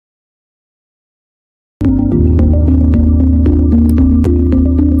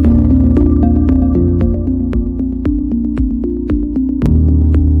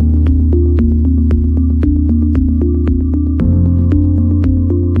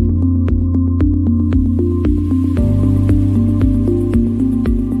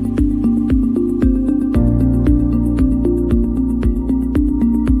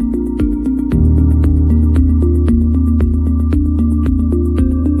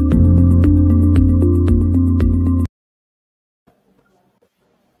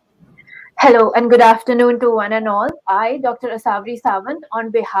Hello and good afternoon to one and all. I, Dr. Asavri Sawant,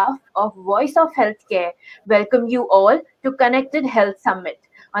 on behalf of Voice of Healthcare, welcome you all to Connected Health Summit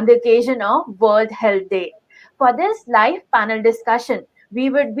on the occasion of World Health Day. For this live panel discussion,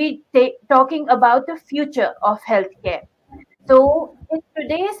 we would be talking about the future of healthcare. So, in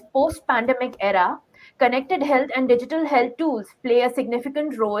today's post pandemic era, connected health and digital health tools play a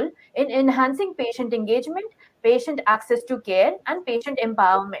significant role in enhancing patient engagement, patient access to care, and patient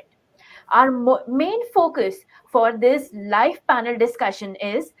empowerment. Our main focus for this live panel discussion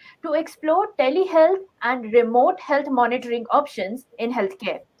is to explore telehealth and remote health monitoring options in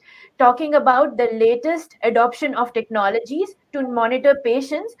healthcare, talking about the latest adoption of technologies to monitor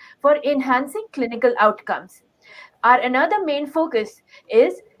patients for enhancing clinical outcomes. Our another main focus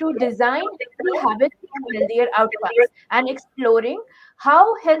is to design healthy habits for healthier outcomes and exploring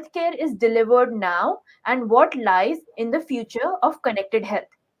how healthcare is delivered now and what lies in the future of connected health.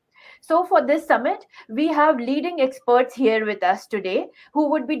 So, for this summit, we have leading experts here with us today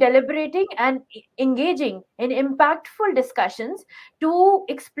who would be deliberating and engaging in impactful discussions to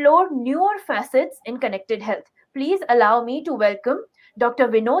explore newer facets in connected health. Please allow me to welcome Dr.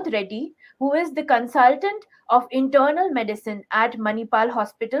 Vinod Reddy, who is the consultant of internal medicine at Manipal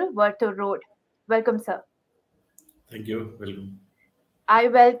Hospital, Varthur Road. Welcome, sir. Thank you. Welcome. I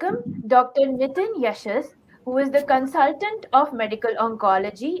welcome Dr. Nitin Yashas, who is the consultant of medical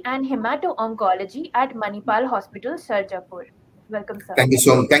oncology and hemato-oncology at Manipal Hospital, Sarjapur. Welcome, sir. Thank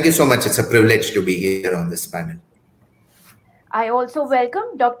you so much. It's a privilege to be here on this panel. I also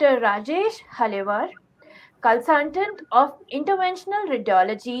welcome Dr. Rajesh Halevar, consultant of interventional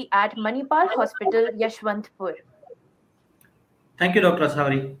radiology at Manipal Hospital, Yeshwanthpur. Thank you, Dr.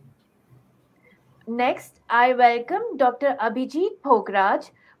 Asavri. Next, I welcome Dr. Abhijit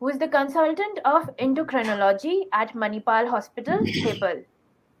Bhograj, who is the consultant of Endocrinology at Manipal Hospital, Hebbal.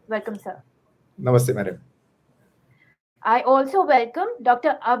 Welcome, sir. Namaste, madam. I also welcome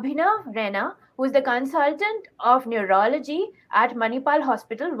Dr. Abhinav Raina, who is the consultant of Neurology at Manipal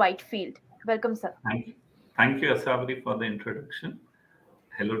Hospital, Whitefield. Welcome, sir. Thank you, Asavri, for the introduction.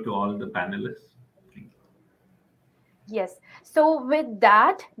 Hello to all the panelists. Yes. So with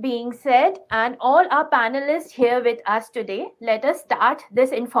that being said, and all our panelists here with us today, let us start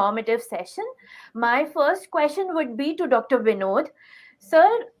this informative session. My first question would be to Dr. Vinod.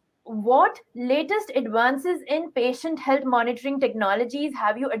 Sir, what latest advances in patient health monitoring technologies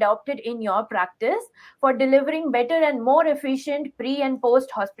have you adopted in your practice for delivering better and more efficient pre and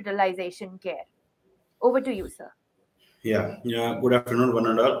post hospitalization care? Over to you, sir. Yeah. Good afternoon, one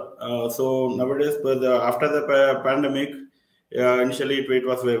and all. So nowadays, after the pandemic, initially it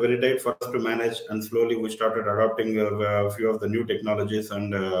was very tight for us to manage, and slowly we started adopting a few of the new technologies.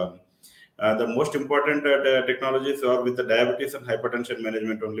 And the most important technologies are with the diabetes and hypertension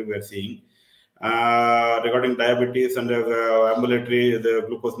management only we are seeing. Regarding diabetes and ambulatory, the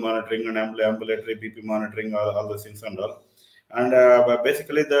glucose monitoring and ambulatory BP monitoring, all those things and all. And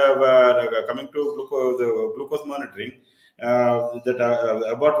basically, the coming to glucose monitoring,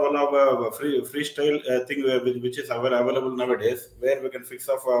 about one of freestyle thing which is available nowadays, where we can fix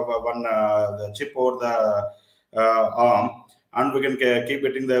off one the chip or the arm, and we can keep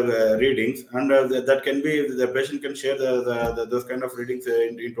getting the readings, and that can be the patient can share those kind of readings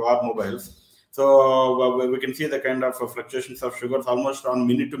into our mobiles. So we can see the kind of fluctuations of sugars almost on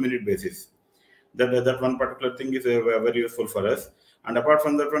minute-to-minute basis. That one particular thing is very useful for us. And apart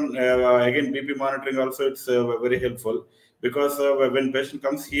from that one, again, BP monitoring also, it's very helpful, because when patient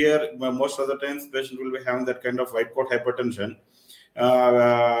comes here, most of the times patient will be having that kind of white coat hypertension,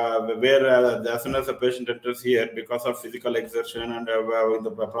 where as soon as the patient enters here, because of physical exertion and in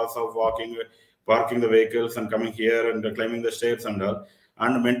the process of walking, parking the vehicles and coming here and climbing the stairs and all,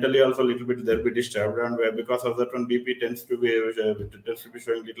 and mentally also a little bit they'll be disturbed, and because of that one, BP tends to be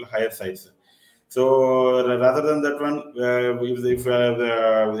showing little higher sides. So rather than that one, if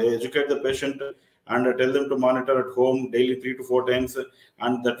they educate the patient and tell them to monitor at home daily 3 to 4 times,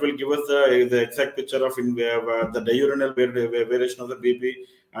 and that will give us the exact picture of the diurnal variation of the BP,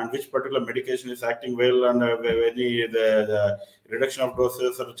 and which particular medication is acting well, and the reduction of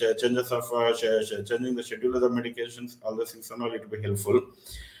doses or changes of changing the schedule of the medications, all those things and all, it will be helpful.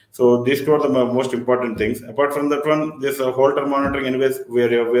 So these two are the most important things. Apart from that one, this Holter monitoring, anyways, we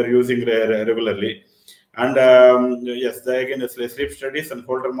are using regularly. And yes, again, it's sleep studies and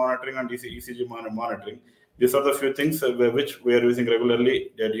Holter monitoring and ECG monitoring. These are the few things which we are using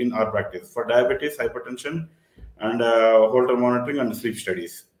regularly in our practice for diabetes, hypertension, and Holter monitoring and sleep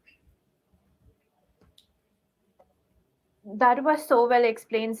studies. That was so well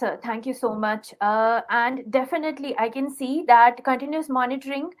explained, sir. Thank you so much. And definitely, I can see that continuous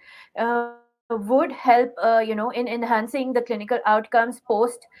monitoring would help, in enhancing the clinical outcomes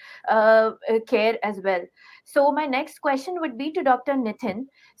post care as well. So, my next question would be to Dr. Nitin.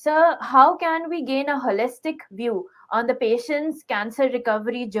 Sir, how can we gain a holistic view on the patient's cancer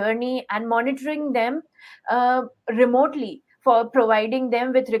recovery journey and monitoring them remotely for providing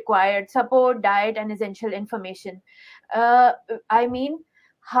them with required support, diet, and essential information? uh, I mean,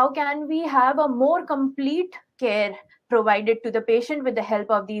 how can we have a more complete care provided to the patient with the help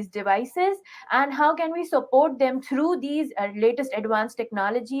of these devices? And how can we support them through these latest advanced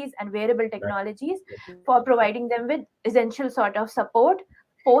technologies and wearable technologies for providing them with essential sort of support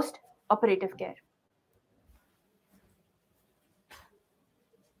post operative care?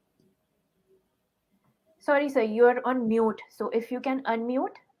 Sorry, sir, you're on mute. So if you can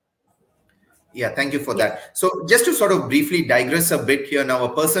unmute. Yeah, thank you for Yes. that. So just to sort of briefly digress a bit here now,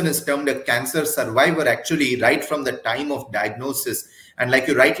 a person is termed a cancer survivor actually right from the time of diagnosis. And like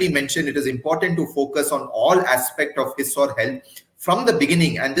you rightly mentioned, it is important to focus on all aspects of his or her health from the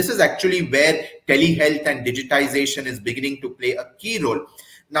beginning. And this is actually where telehealth and digitization is beginning to play a key role.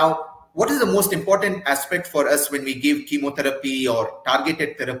 Now, what is the most important aspect for us when we give chemotherapy or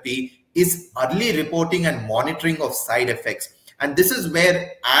targeted therapy is early reporting and monitoring of side effects. And this is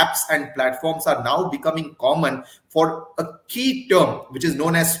where apps and platforms are now becoming common for a key term, which is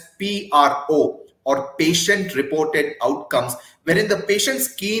known as PRO, or patient reported outcomes, wherein the patients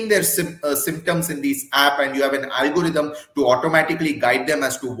key in their symptoms in this app, and you have an algorithm to automatically guide them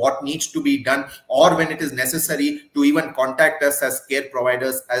as to what needs to be done, or when it is necessary to even contact us as care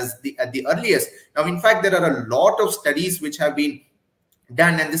providers at the earliest. Now, in fact, there are a lot of studies which have been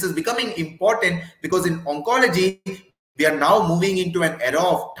done, and this is becoming important because in oncology, we are now moving into an era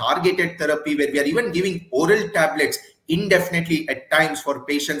of targeted therapy where we are even giving oral tablets indefinitely at times for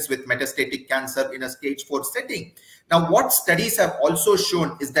patients with metastatic cancer in a stage 4 setting. Now, what studies have also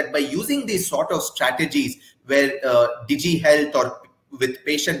shown is that by using these sort of strategies where DigiHealth or with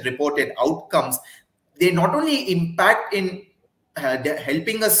patient reported outcomes, they not only impact in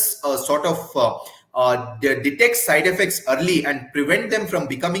helping us detect side effects early and prevent them from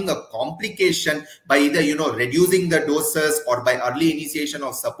becoming a complication by either reducing the doses or by early initiation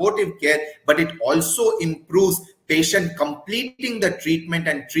of supportive care, but it also improves patient completing the treatment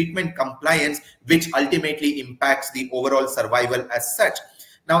and treatment compliance, which ultimately impacts the overall survival as such.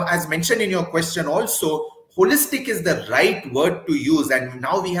 Now, as mentioned in your question also, holistic is the right word to use, and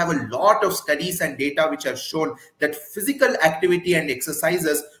now we have a lot of studies and data which have shown that physical activity and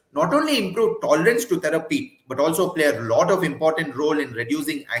exercises not only improve tolerance to therapy, but also play a lot of important role in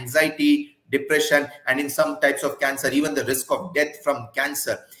reducing anxiety, depression, and in some types of cancer, even the risk of death from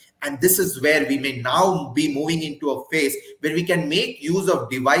cancer. And this is where we may now be moving into a phase where we can make use of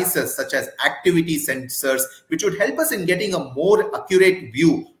devices such as activity sensors, which would help us in getting a more accurate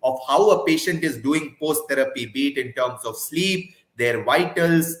view of how a patient is doing post-therapy, be it in terms of sleep, their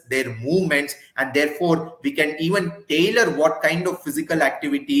vitals, their movements, and therefore we can even tailor what kind of physical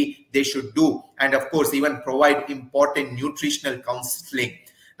activity they should do, and of course even provide important nutritional counseling.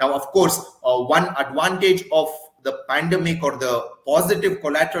 Now, of course, one advantage of the pandemic, or the positive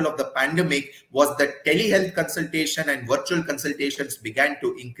collateral of the pandemic, was that telehealth consultation and virtual consultations began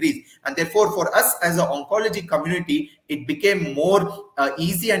to increase, and therefore for us as an oncology community, it became more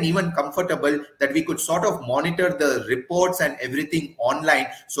easy and even comfortable that we could sort of monitor the reports and everything online,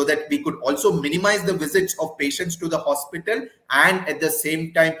 so that we could also minimize the visits of patients to the hospital and at the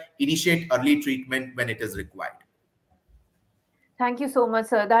same time initiate early treatment when it is required. Thank you so much,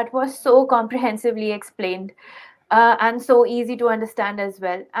 sir. That was so comprehensively explained. And so easy to understand as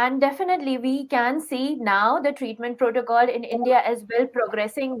well. And definitely, we can see now the treatment protocol in India as well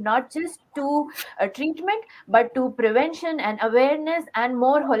progressing, not just to treatment, but to prevention and awareness and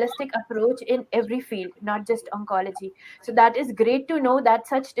more holistic approach in every field, not just oncology. So that is great to know that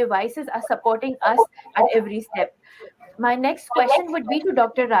such devices are supporting us at every step. My next question would be to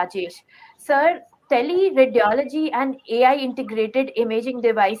Dr. Rajesh. Sir, teleradiology and AI integrated imaging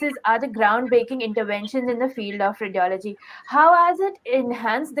devices are the groundbreaking interventions in the field of radiology. How has it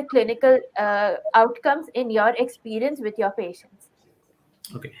enhanced the clinical outcomes in your experience with your patients?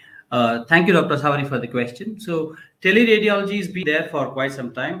 Okay. Thank you, Dr. Savary, for the question. So, teleradiology has been there for quite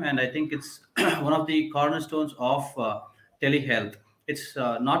some time, and I think it's one of the cornerstones of telehealth. It's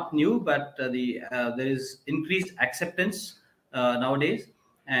not new, but there is increased acceptance nowadays,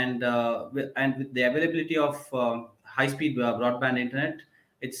 and with the availability of high-speed broadband internet,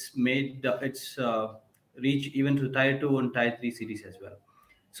 it's made its reach even to Tier 2 and Tier 3 cities as well.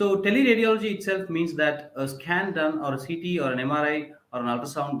 So teleradiology itself means that a scan done or a CT or an MRI or an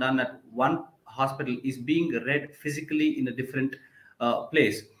ultrasound done at one hospital is being read physically in a different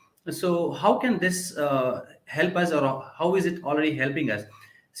place. So how can this help us, or how is it already helping us?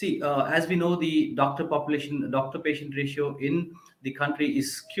 See, as we know, the doctor-patient ratio in the country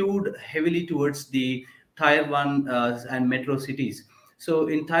is skewed heavily towards the tier 1 and metro cities. So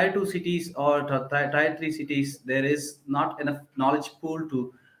in tier 2 cities or tier 3 cities, there is not enough knowledge pool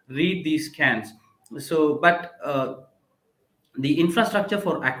to read these scans. So, but the infrastructure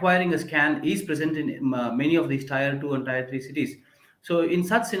for acquiring a scan is present in many of these tier 2 and tier 3 cities. So in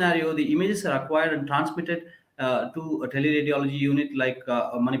such scenario, the images are acquired and transmitted to a teleradiology unit like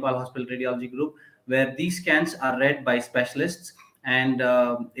a Manipal Hospital Radiology Group, where these scans are read by specialists, and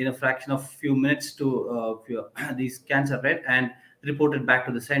in a fraction of few minutes these scans are read and reported back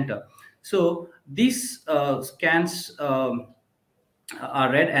to the center. So these scans are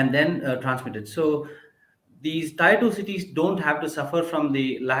read and then transmitted. So these tier 2 cities don't have to suffer from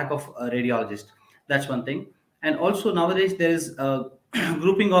the lack of a radiologist. That's one thing. And also nowadays there is a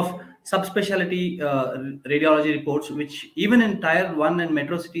grouping of subspecialty radiology reports, which even in tier 1 and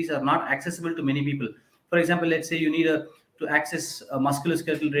metro cities are not accessible to many people. For example, let's say you need to access a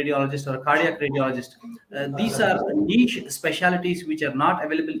musculoskeletal radiologist or a cardiac radiologist. These are niche specialties which are not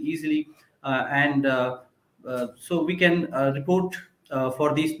available easily, so we can report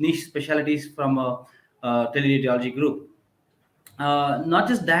for these niche specialties from a teleradiology group. Not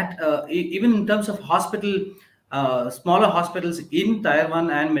just that, even in terms of hospital, smaller hospitals in tier 1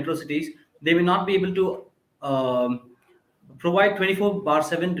 and metro cities, they may not be able to provide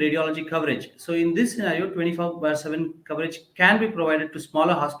 24/7 radiology coverage. So in this scenario, 24/7 coverage can be provided to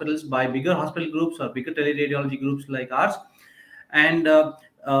smaller hospitals by bigger hospital groups or bigger teleradiology groups like ours. And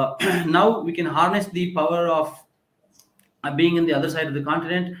now we can harness the power of being in the other side of the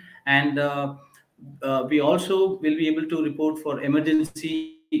continent, and we also will be able to report for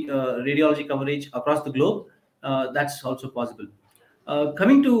emergency radiology coverage across the globe. That's also possible.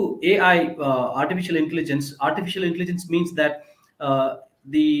 Coming to AI, artificial intelligence means that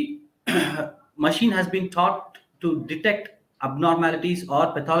the machine has been taught to detect abnormalities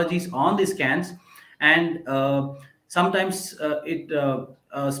or pathologies on the scans, and sometimes it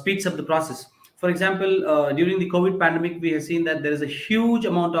speeds up the process. For example, during the COVID pandemic, we have seen that there is a huge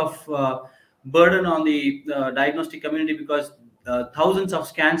amount of burden on the diagnostic community, because thousands of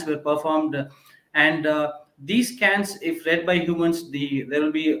scans were performed, and these scans, if read by humans, there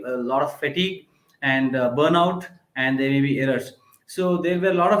will be a lot of fatigue and burnout, and there may be errors. So there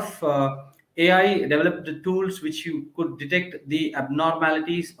were a lot of AI developed tools which you could detect the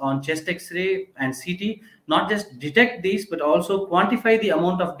abnormalities on chest X-ray and CT, not just detect these, but also quantify the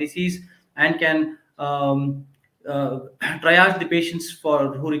amount of disease, and can triage the patients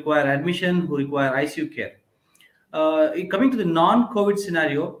who require admission, who require ICU care. Coming to the non-COVID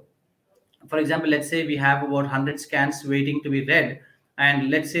scenario, for example, let's say we have about 100 scans waiting to be read,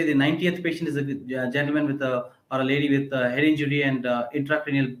 and let's say the 90th patient is a gentleman with or a lady with a head injury and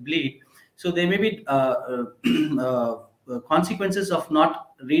intracranial bleed. So there may be consequences of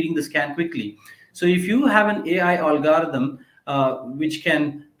not reading the scan quickly. So if you have an AI algorithm which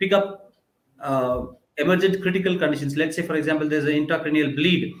can pick up emergent critical conditions, let's say, for example, there's an intracranial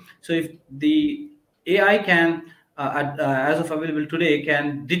bleed. So if the AI can, as of available today,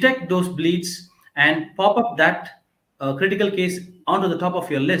 can detect those bleeds and pop up that critical case onto the top of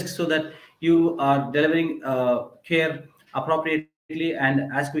your list, so that you are delivering care appropriately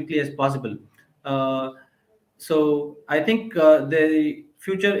and as quickly as possible. So I think the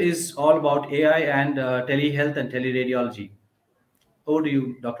future is all about AI and telehealth and teleradiology. Over to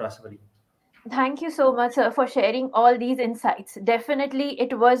you, Dr. Asawari. Thank you so much, sir, for sharing all these insights. Definitely,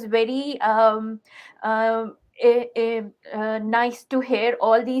 it was very nice to hear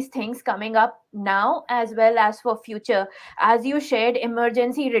all these things coming up now as well as for future. As you shared,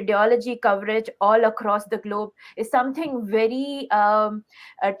 emergency radiology coverage all across the globe is something very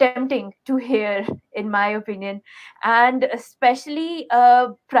tempting to hear, in my opinion, and especially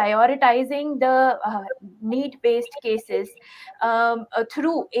prioritizing the need-based cases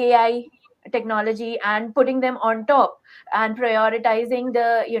through AI technology, and putting them on top, and prioritizing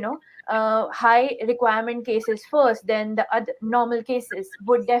the high requirement cases first, then the other normal cases,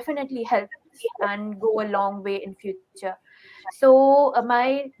 would definitely help and go a long way in future. So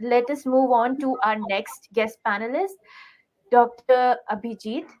let us move on to our next guest panelist, Dr.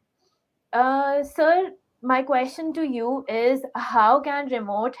 Abhijit. Sir, my question to you is, how can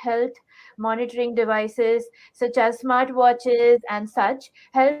remote health monitoring devices such as smartwatches and such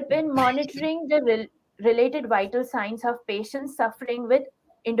help in monitoring the related vital signs of patients suffering with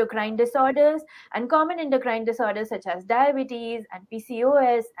endocrine disorders and common endocrine disorders such as diabetes and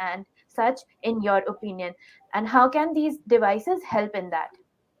PCOS and such, in your opinion? And how can these devices help in that?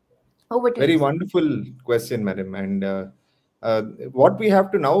 Over to Very you, sir. wonderful question, madam. And what we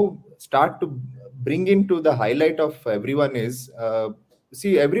have to now start to bring into the highlight of everyone is,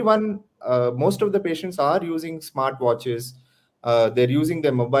 see, everyone, most of the patients are using smartwatches. They're using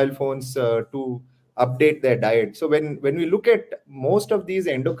their mobile phones to update their diet. So when we look at most of these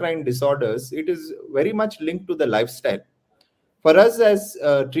endocrine disorders, it is very much linked to the lifestyle. For us as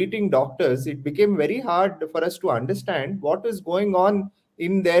treating doctors, it became very hard for us to understand what is going on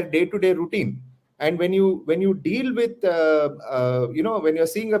in their day-to-day routine. And when you deal with when you're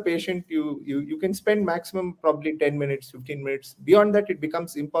seeing a patient, you can spend maximum probably 10 minutes, 15 minutes. Beyond that, it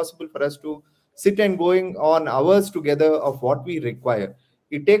becomes impossible for us to sit and going on hours together of what we require.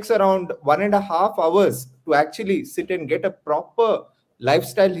 It takes around 1.5 hours to actually sit and get a proper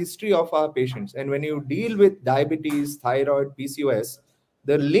lifestyle history of our patients. And when you deal with diabetes, thyroid, PCOS,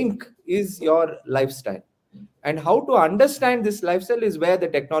 the link is your lifestyle. And how to understand this lifestyle is where the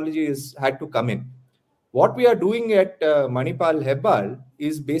technology had to come in. What we are doing at Manipal Hebbal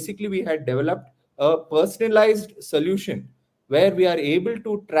is basically we had developed a personalized solution where we are able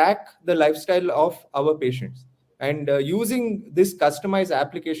to track the lifestyle of our patients. And using this customized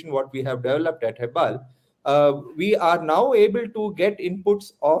application, what we have developed at Hebbal, we are now able to get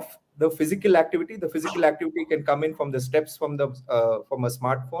inputs of the physical activity. The physical activity can come in from the steps from a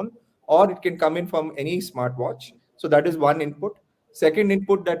smartphone, or it can come in from any smartwatch. So that is one input. Second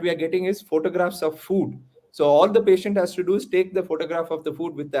input that we are getting is photographs of food. So all the patient has to do is take the photograph of the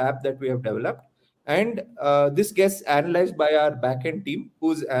food with the app that we have developed. And this gets analyzed by our backend team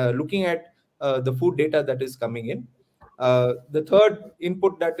who's looking at the food data that is coming in. The third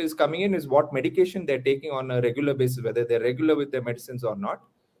input that is coming in is what medication they're taking on a regular basis, whether they're regular with their medicines or not.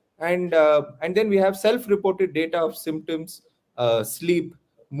 And then we have self-reported data of symptoms, sleep,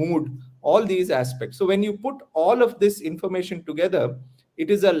 mood, all these aspects. So when you put all of this information together,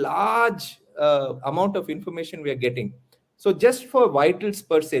 it is a large amount of information we are getting. So just for vitals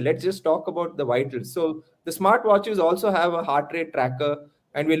per se, let's just talk about the vitals. So the smartwatches also have a heart rate tracker,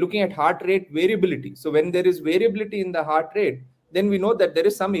 and we're looking at heart rate variability. So when there is variability in the heart rate, then we know that there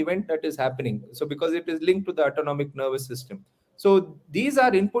is some event that is happening. So because it is linked to the autonomic nervous system. So these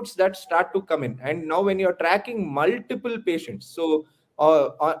are inputs that start to come in. And now when you're tracking multiple patients, so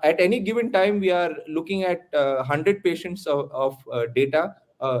at any given time, we are looking at 100 patients of data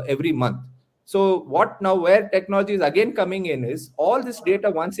every month. So where technology is again coming in is all this data,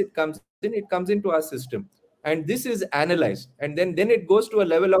 once it comes in, it comes into our system. And this is analyzed. And then it goes to a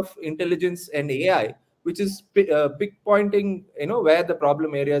level of intelligence and AI, which is pinpointing, where the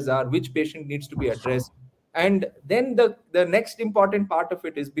problem areas are, which patient needs to be addressed. And then the next important part of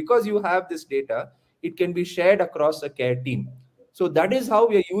it is, because you have this data, it can be shared across a care team. So that is how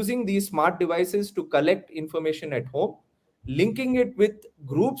we are using these smart devices to collect information at home, linking it with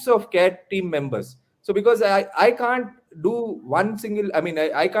groups of care team members. So because I can't do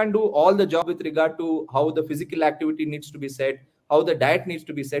I can't do all the job with regard to how the physical activity needs to be set, how the diet needs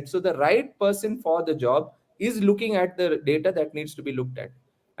to be set. So the right person for the job is looking at the data that needs to be looked at.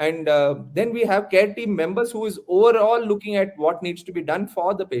 And then we have care team members who is overall looking at what needs to be done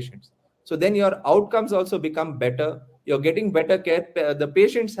for the patients. So then your outcomes also become better. You're getting better care. The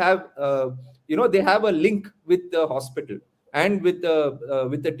patients have, they have a link with the hospital and with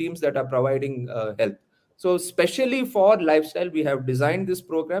the teams that are providing health. So especially for lifestyle, we have designed this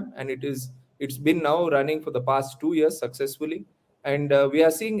program, and it's been now running for the past 2 years successfully. And we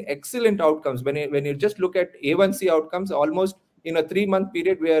are seeing excellent outcomes. When you just look at A1C outcomes, almost in a 3-month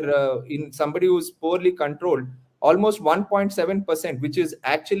period, we are in somebody who's poorly controlled, almost 1.7%, which is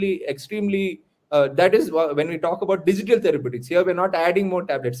actually extremely, that is when we talk about digital therapeutics. Here, we're not adding more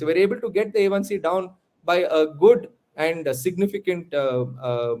tablets. So we're able to get the A1C down by a good and a significant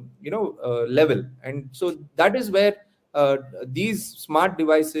level. And so that is where these smart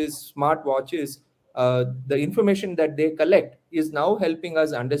devices, smart watches, the information that they collect is now helping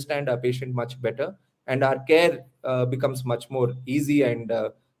us understand our patient much better, and our care becomes much more easy, and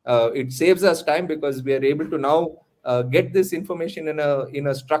it saves us time because we are able to now get this information in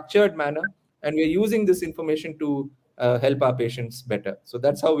a structured manner, and we're using this information to help our patients better. So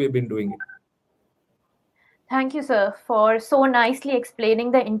that's how we've been doing it. Thank you, sir, for so nicely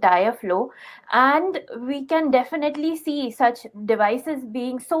explaining the entire flow. And we can definitely see such devices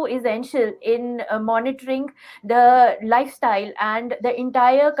being so essential in monitoring the lifestyle and the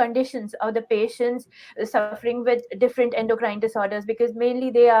entire conditions of the patients suffering with different endocrine disorders, because mainly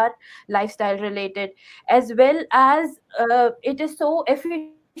they are lifestyle related, as well as it is so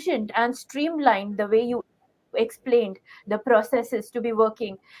efficient and streamlined the way you explained the processes to be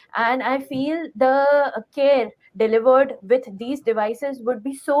working. And I feel the care delivered with these devices would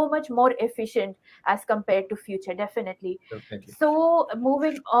be so much more efficient as compared to future, definitely. Definitely. So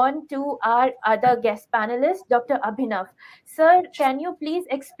moving on to our other guest panelist, Dr. Abhinav. Sir, can you please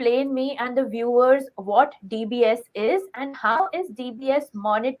explain me and the viewers what DBS is and how is DBS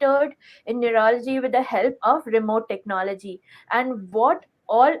monitored in neurology with the help of remote technology, and what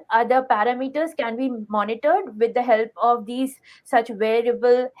all other parameters can be monitored with the help of these such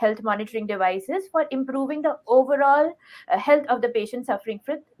wearable health monitoring devices for improving the overall health of the patient suffering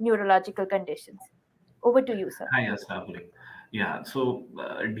with neurological conditions. Over to you, sir. Hi, Asabri. Yeah, so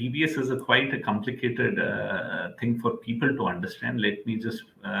DBS is quite a complicated thing for people to understand. Let me just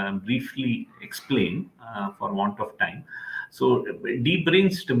briefly explain for want of time. So deep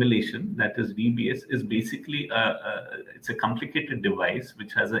brain stimulation, that is DBS, is basically it's a complicated device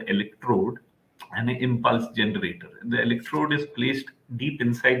which has an electrode and an impulse generator. The electrode is placed deep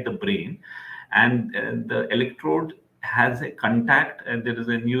inside the brain, and the electrode has a contact, and there is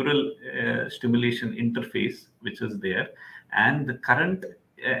a neural stimulation interface which is there, and the current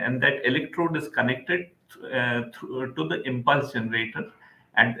and that electrode is connected to the impulse generator,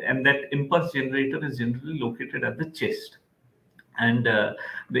 and that impulse generator is generally located at the chest. And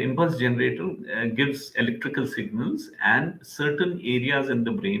the impulse generator gives electrical signals, and certain areas in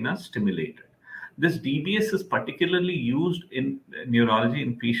the brain are stimulated. This DBS is particularly used in neurology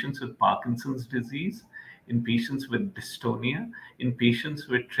in patients with Parkinson's disease, in patients with dystonia, in patients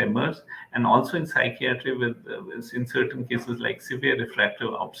with tremors, and also in psychiatry with, in certain cases like severe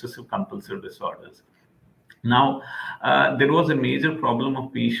refractive obsessive compulsive disorders. Now, there was a major problem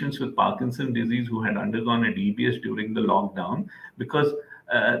of patients with Parkinson's disease who had undergone a DBS during the lockdown, because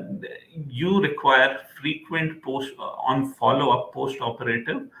you require frequent follow-up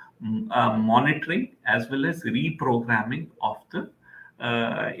post-operative monitoring as well as reprogramming of the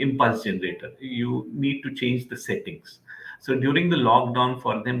impulse generator. You need to change the settings. So during the lockdown,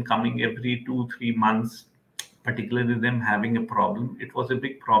 for them coming every 2-3 months, particularly them having a problem, it was a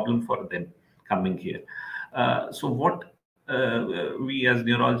big problem for them coming here. So what we as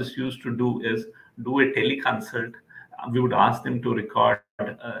neurologists used to do is do a teleconsult. We would ask them to record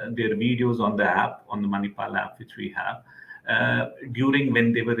their videos on the app, on the Manipal app, which we have, during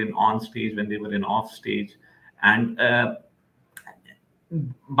when they were in on stage, when they were in off stage, and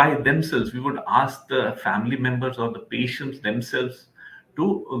by themselves, we would ask the family members or the patients themselves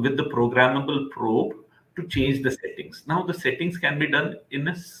to, with the programmable probe, to change the settings. Now, the settings can be done in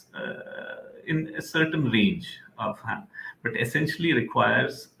a certain range of but essentially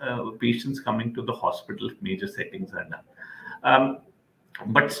requires patients coming to the hospital if major settings are done.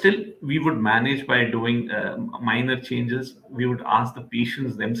 But still, we would manage by doing minor changes. We would ask the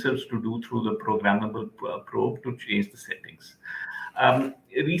patients themselves to do through the programmable probe to change the settings.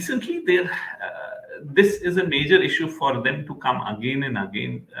 Recently, this is a major issue for them to come again and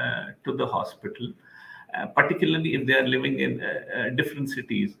again to the hospital, particularly if they are living in different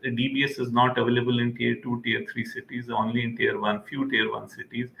cities. The DBS is not available in tier 2, tier 3 cities, only in tier 1, few tier 1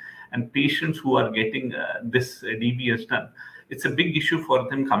 cities. And patients who are getting this DBS done, it's a big issue for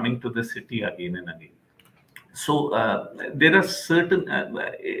them coming to the city again and again. So there are certain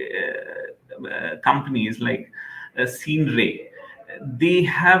companies like Sceneray. They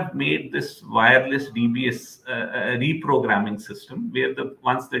have made this wireless DBS reprogramming system, where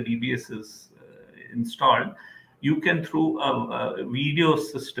once the DBS is installed, you can, through a video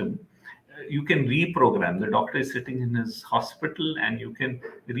system, you can reprogram. The doctor is sitting in his hospital and you can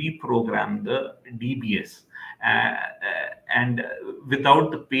reprogram the DBS, and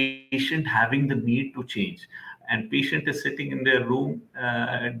without the patient having the need to change. And patient is sitting in their room,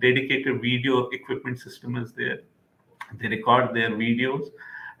 dedicated video equipment system is there. They record their videos,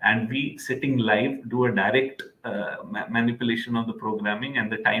 and we, sitting live, do a direct manipulation of the programming, and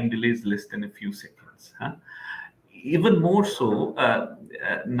the time delay is less than a few seconds. Even more so,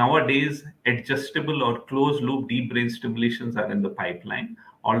 nowadays, adjustable or closed loop deep brain stimulations are in the pipeline.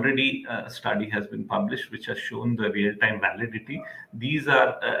 Already a study has been published which has shown the real-time validity. These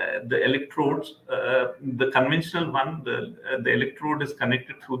are the electrodes. The conventional one, the electrode is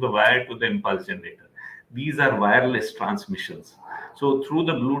connected through the wire to the impulse generator. These are wireless transmissions. So through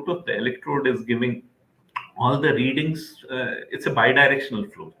the Bluetooth, the electrode is giving all the readings, it's a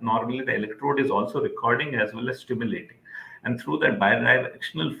bidirectional flow. Normally, the electrode is also recording as well as stimulating. And through that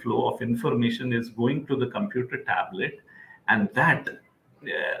bidirectional flow of information is going to the computer tablet, and that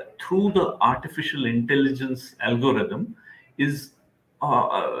through the artificial intelligence algorithm is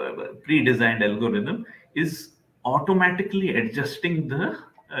pre-designed algorithm is automatically adjusting the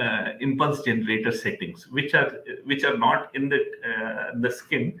impulse generator settings, which are not in the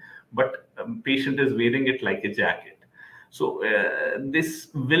skin, but patient is wearing it like a jacket. So this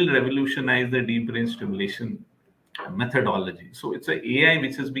will revolutionize the deep brain stimulation methodology. So it's an AI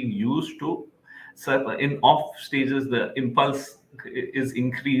which is being used to, in off stages, the impulse is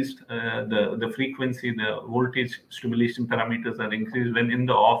increased, the frequency, the voltage stimulation parameters are increased. When in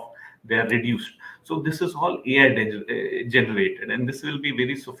the off, they are reduced. So this is all AI generated, and this will be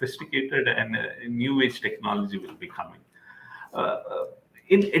very sophisticated, and new age technology will be coming.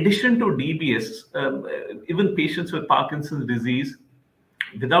 In addition to DBS, even patients with Parkinson's disease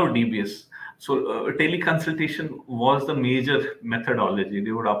without DBS, so teleconsultation was the major methodology.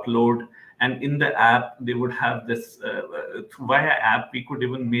 They would upload, and in the app, they would have this, via app, we could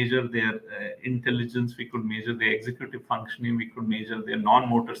even measure their intelligence, we could measure their executive functioning, we could measure their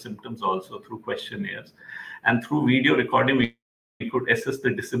non-motor symptoms also through questionnaires. And through video recording, we could assess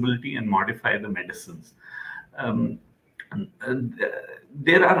the disability and modify the medicines.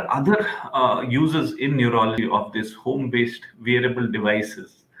 There are other uses in neurology of this home-based wearable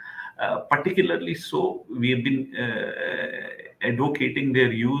devices. Particularly so, we have been advocating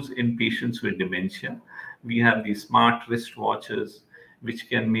their use in patients with dementia. We have these smart wristwatches, which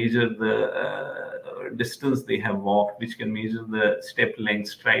can measure the distance they have walked, which can measure the step length,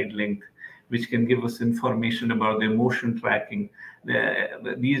 stride length, which can give us information about their motion tracking.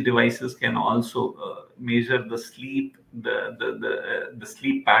 These devices can also measure the sleep, the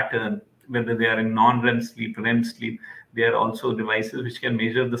sleep pattern, whether they are in non-REM sleep, REM sleep. They are also devices which can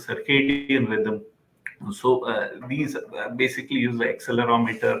measure the circadian rhythm. So these basically use the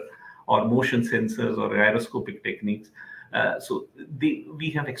accelerometer or motion sensors or gyroscopic techniques. So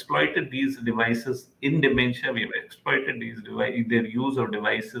we have exploited these devices in dementia. We have exploited their use of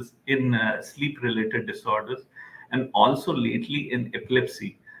devices in sleep-related disorders, and also lately in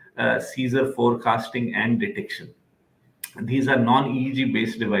epilepsy, seizure forecasting and detection. These are non-EEG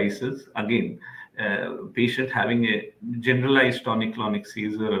based devices. Again, patient having a generalized tonic-clonic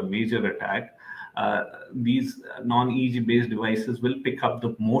seizure or major attack, these non-EEG based devices will pick up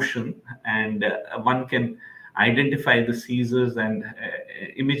the motion, and one can identify the seizures, and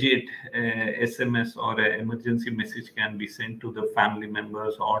immediate SMS or emergency message can be sent to the family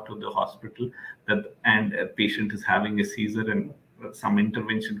members or to the hospital that a patient is having a seizure and some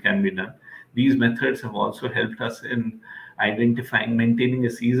intervention can be done. These methods have also helped us in identifying, maintaining a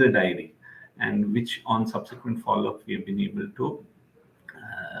seizure diary, and which on subsequent follow-up we have been able to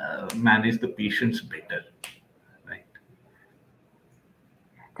manage the patients better. Right.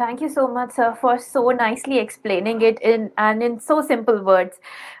 Thank you so much, sir, for so nicely explaining it in so simple words.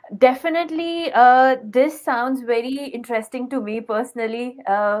 Definitely, this sounds very interesting to me personally,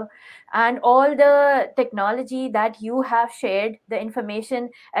 and all the technology that you have shared, the information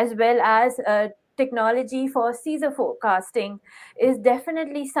as well as technology for seizure forecasting is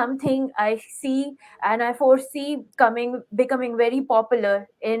definitely something I see and I foresee becoming very popular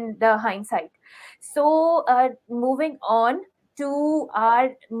in the hindsight. So moving on to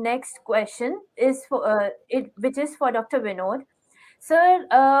our next question is for which is for Dr. Vinod. Sir,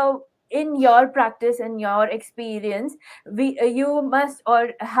 in your practice and your experience, you must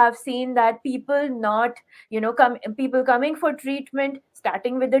or have seen that people not, people coming for treatment,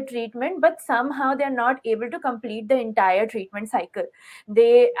 starting with the treatment, but somehow they're not able to complete the entire treatment cycle.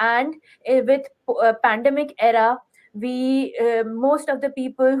 With pandemic era, most of the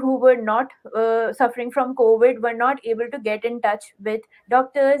people who were not suffering from COVID were not able to get in touch with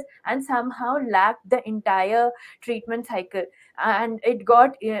doctors and somehow lacked the entire treatment cycle, and it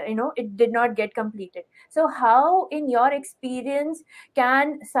did not get completed. So how, in your experience,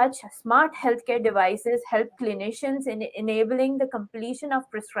 can such smart healthcare devices help clinicians in enabling the completion of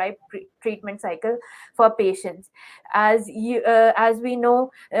prescribed treatment cycle for patients? As we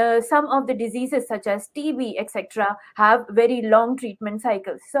know, some of the diseases such as TB, etc., have very long treatment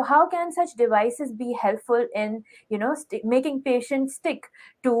cycles. So how can such devices be helpful in making patients stick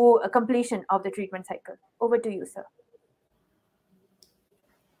to a completion of the treatment cycle? Over to you, sir.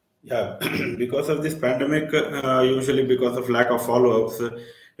 Yeah, because of this pandemic, usually because of lack of follow-ups,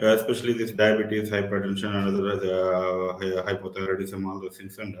 especially this diabetes, hypertension, and other hypothyroidism, all those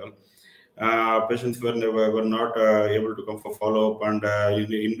things and all, patients were not able to come for follow-up, and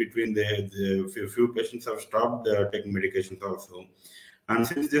in between, the few patients have stopped taking medications also. And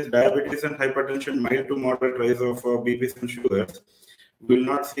since this diabetes and hypertension, mild to moderate rise of BPs and sugars, will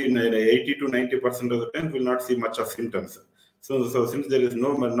not see 80 to 90% of the time will not see much of symptoms. So since there is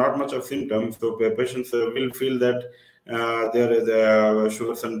not much of symptoms, so patients will feel that their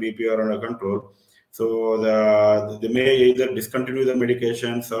sugars and BP are under control. So they may either discontinue the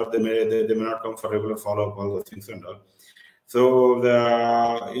medications, or they may not come for regular follow-up, all those things and all. So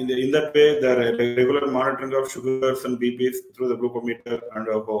in that way, the regular monitoring of sugars and BPs through the glucometer and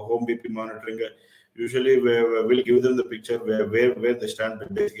home BP monitoring usually will give them the picture where they stand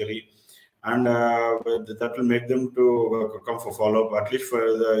basically, and that will make them to come for follow-up, at least for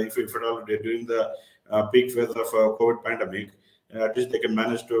if at all during the peak phase of COVID pandemic. At least they can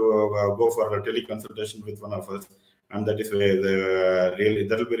manage to go for a teleconsultation with one of us, and that is where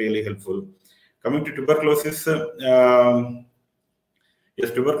that will be really helpful. Coming to tuberculosis,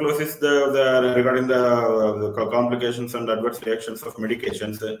 yes, tuberculosis, regarding the complications and adverse reactions of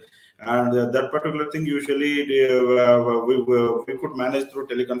medications, and that particular thing usually we could manage through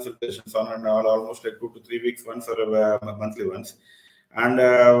teleconsultations on almost like 2 to 3 weeks once, or monthly once. And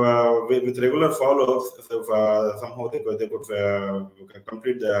with regular follow-ups, somehow they could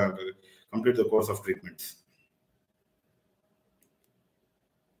complete the course of treatments.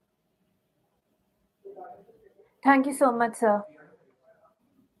 Thank you so much, sir.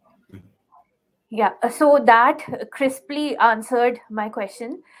 Yeah, so that crisply answered my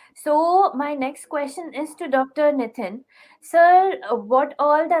question. So my next question is to Dr. Nitin. Sir, what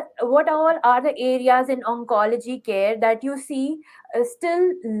all are the areas in oncology care that you see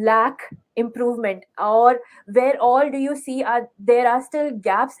still lack improvement, or where all do you see there are still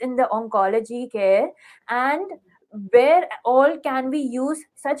gaps in the oncology care, and where all can we use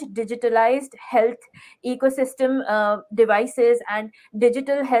such digitalized health ecosystem devices and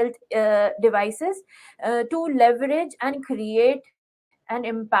digital health devices to leverage and create an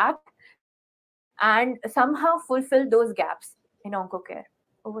impact and somehow fulfill those gaps in oncocare?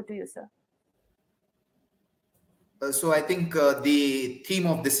 Over to you, sir. So I think the theme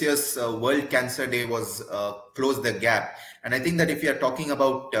of this year's World Cancer Day was close the gap. And I think that if you are talking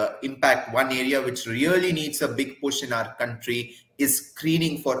about impact, one area which really needs a big push in our country is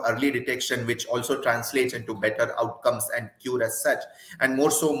screening for early detection, which also translates into better outcomes and cure as such, and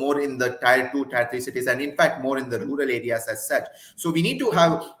more in the tier 2, tier 3 cities, and in fact more in the rural areas as such. So we need to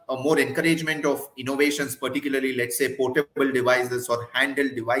have a more encouragement of innovations, particularly let's say portable devices or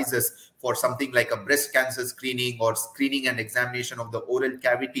handheld devices for something like a breast cancer screening or screening and examination of the oral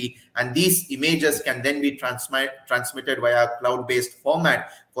cavity, and these images can then be transmitted via cloud-based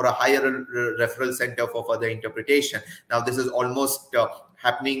format for a higher referral center for further interpretation. Now this is almost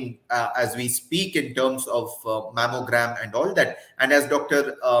happening as we speak in terms of mammogram and all that. And as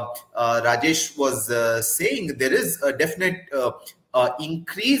Dr. Rajesh was saying, there is a definite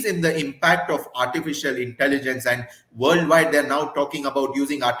increase in the impact of artificial intelligence, and worldwide they're now talking about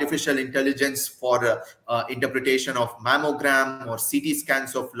using artificial intelligence for interpretation of mammogram or CT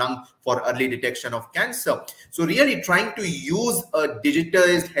scans of lung for early detection of cancer. So really trying to use a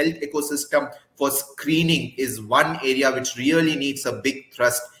digitized health ecosystem for screening is one area which really needs a big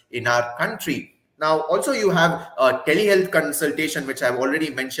thrust in our country. Now, also you have telehealth consultation, which I've already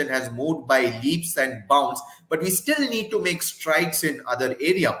mentioned has moved by leaps and bounds, but we still need to make strides in other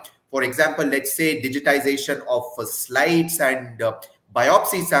areas. For example, let's say digitization of slides and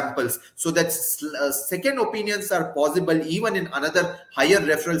biopsy samples, so that second opinions are possible even in another higher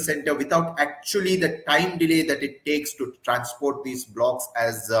referral center without actually the time delay that it takes to transport these blocks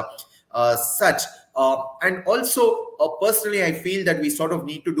as such. And also, personally, I feel that we sort of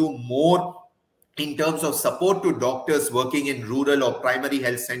need to do more in terms of support to doctors working in rural or primary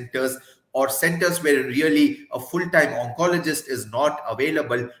health centers or centers where really a full-time oncologist is not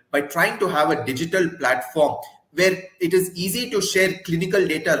available, by trying to have a digital platform where it is easy to share clinical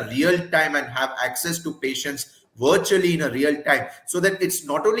data real time and have access to patients virtually in a real time, so that it's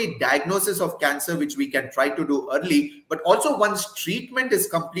not only diagnosis of cancer, which we can try to do early, but also once treatment is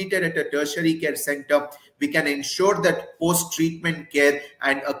completed at a tertiary care center, we can ensure that post-treatment care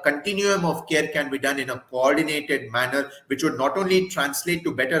and a continuum of care can be done in a coordinated manner, which would not only translate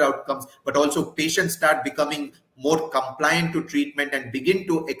to better outcomes, but also patients start becoming more compliant to treatment and begin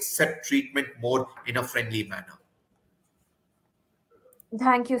to accept treatment more in a friendly manner.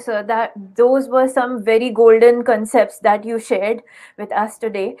 Thank you, sir. Those were some very golden concepts that you shared with us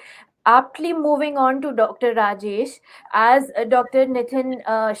today. Aptly moving on to Dr. Rajesh, as Dr. Nitin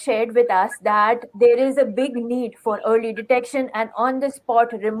shared with us that there is a big need for early detection and on the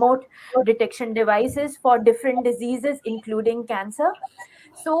spot remote detection devices for different diseases, including cancer.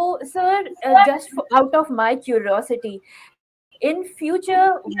 So, sir, out of my curiosity, in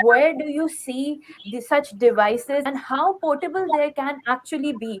future, where do you see such devices and how portable they can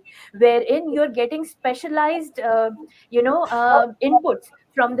actually be, wherein you're getting specialized, inputs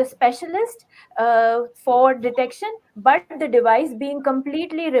from the specialist for detection, but the device being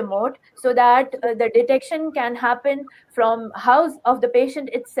completely remote, so that the detection can happen from house of the patient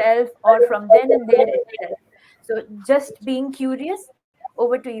itself or from then and there itself. So, just being curious.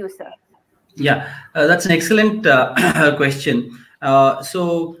 Over to you, sir. Yeah, that's an excellent question.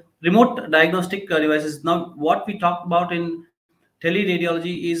 So, remote diagnostic devices. Now, what we talked about in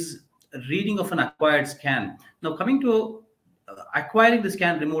teleradiology is reading of an acquired scan. Now, coming to acquiring the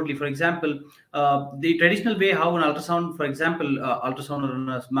scan remotely, for example, the traditional way how an ultrasound, for example, ultrasound or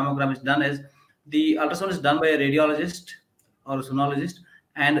a mammogram is done is the ultrasound is done by a radiologist or a sonologist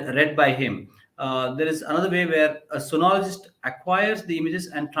and read by him. There is another way where a sonologist acquires the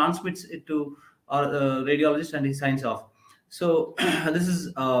images and transmits it to our radiologist and he signs off. So this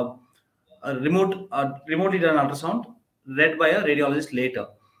is a remotely done ultrasound read by a radiologist later.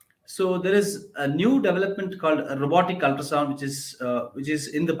 So there is a new development called a robotic ultrasound, which is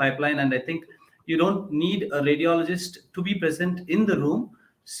in the pipeline, and I think you don't need a radiologist to be present in the room.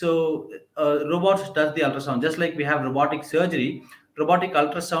 So a robot does the ultrasound, just like we have robotic surgery. Robotic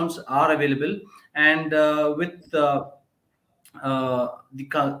ultrasounds are available, and with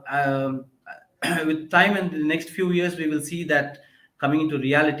time and the next few years, we will see that coming into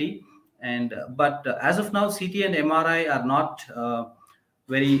reality. And but as of now, CT and MRI are not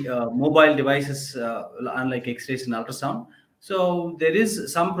very mobile devices, unlike X-rays and ultrasound. So there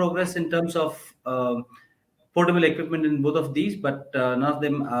is some progress in terms of portable equipment in both of these, but none of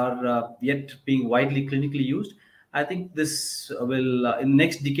them are yet being widely clinically used. I think this will, in the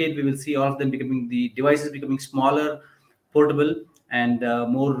next decade, we will see all of them becoming, the devices becoming smaller, portable, and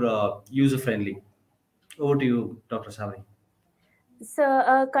more user-friendly. Over to you, Dr. Savri.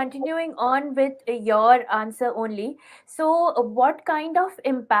 So, continuing on with your answer only. So, what kind of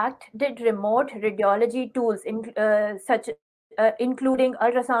impact did remote radiology tools, including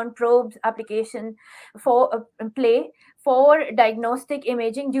ultrasound probes, application, for play for diagnostic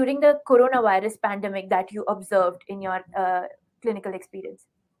imaging during the coronavirus pandemic that you observed in your clinical experience?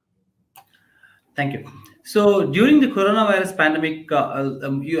 Thank you. So during the coronavirus pandemic,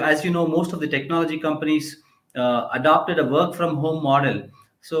 as you know, most of the technology companies adopted a work from home model.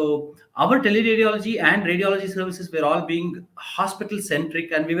 So our teleradiology and radiology services were all being hospital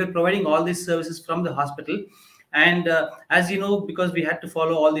centric, and we were providing all these services from the hospital. And as you know, because we had to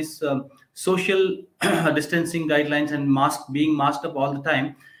follow all these social distancing guidelines and being masked up all the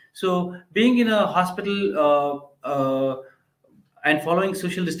time. So being in a hospital and following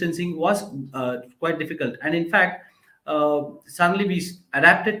social distancing was quite difficult. And in fact, suddenly we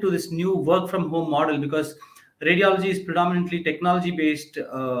adapted to this new work from home model, because radiology is predominantly technology based,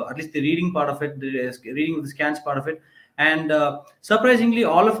 at least the reading part of it, the reading of the scans part of it. And surprisingly,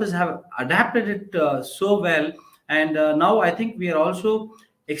 all of us have adapted it so well. And now I think we are also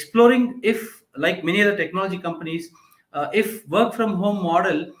exploring if, like many other technology companies, if work from home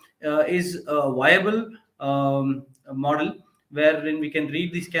model is a viable model, wherein we can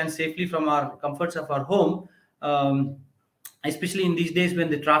read the scans safely from our comforts of our home, especially in these days when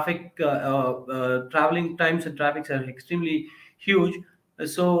the traveling times and traffics are extremely huge.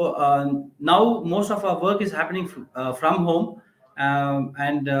 So now most of our work is happening from home,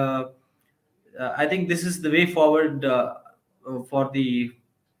 and I think this is the way forward for the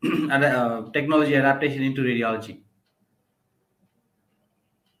technology adaptation into radiology.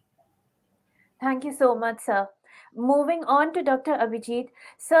 Thank you so much, sir. Moving on to Dr. Abhijit.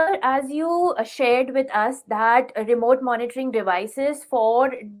 Sir, as you shared with us that remote monitoring devices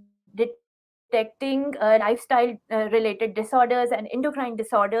for detecting lifestyle related disorders and endocrine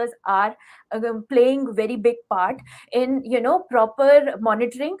disorders are playing very big part in, proper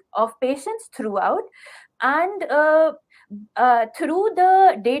monitoring of patients throughout. And through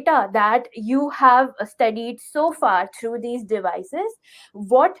the data that you have studied so far through these devices,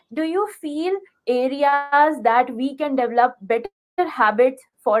 what do you feel areas that we can develop better habits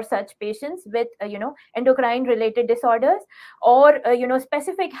for such patients with endocrine related disorders, or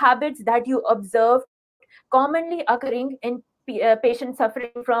specific habits that you observed commonly occurring in patients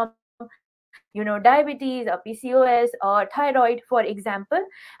suffering from diabetes or PCOS or thyroid, for example,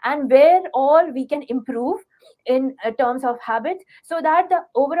 and where all we can improve in terms of habits, so that the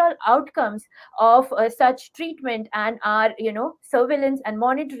overall outcomes of such treatment and our surveillance and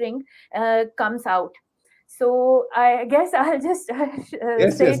monitoring comes out. So I guess I'll just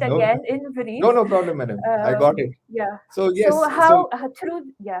Yes, say yes, it no, again in brief. no problem, madam. I got it. Yeah. So So yes, how through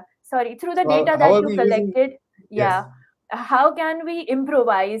the so data how that are you we using? collected, Yes. yeah, how can we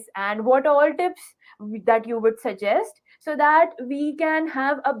improvise, and what all tips that you would suggest so that we can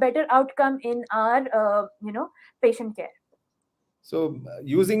have a better outcome in our patient care? So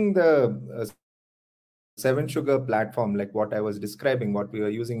using the 7 sugar platform, like what I was describing, what we were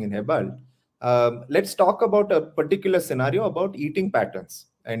using in Hebbal, let's talk about a particular scenario about eating patterns.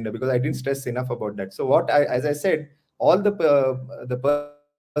 And because I didn't stress enough about that. So what as I said, all the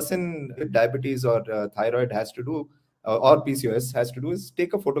person with diabetes or thyroid has to do, or PCOS has to do is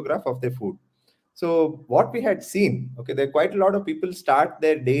take a photograph of their food. So what we had seen, okay, there are quite a lot of people start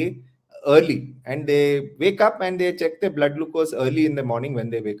their day early and they wake up and they check their blood glucose early in the morning when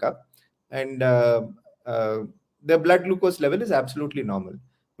they wake up, and uh, the blood glucose level is absolutely normal.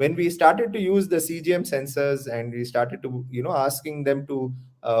 When we started to use the CGM sensors and we started to asking them to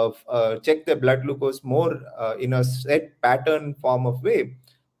check their blood glucose more in a set pattern form of way,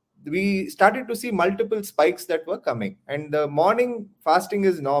 we started to see multiple spikes that were coming. And the morning fasting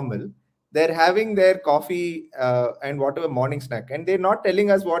is normal. They're having their coffee and whatever morning snack, and they're not telling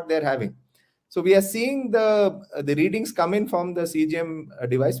us what they're having. So we are seeing the readings come in from the CGM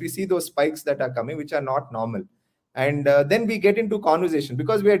device. We see those spikes that are coming, which are not normal. And then we get into conversation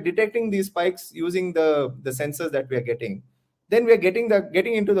because we are detecting these spikes using the sensors that we are getting. Then we are getting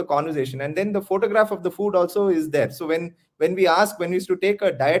into the conversation, and then the photograph of the food also is there. So when we used to take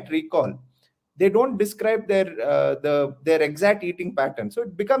a diet recall, they don't describe their exact eating pattern, so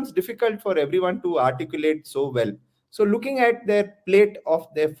it becomes difficult for everyone to articulate so well. So looking at their plate of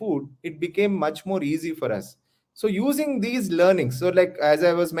their food, it became much more easy for us. So using these learnings, so like as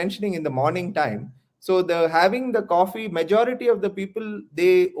I was mentioning in the morning time, so the having the coffee, majority of the people,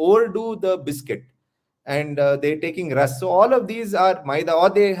 they overdo the biscuit, and they're taking rusk. So all of these are maida, or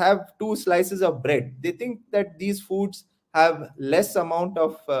they have 2 slices of bread. They think that these foods have less amount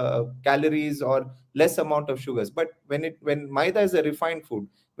of calories or less amount of sugars. But when maida is a refined food,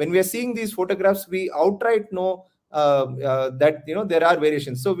 when we are seeing these photographs, we outright know that there are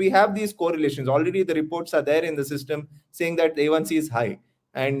variations. So we have these correlations already. The reports are there in the system saying that the A1C is high.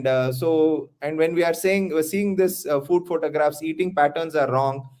 And and when we're seeing this food photographs, eating patterns are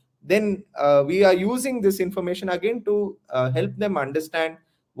wrong, then we are using this information again to help them understand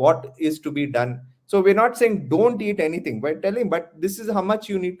what is to be done. So we're not saying don't eat anything, we're telling, but this is how much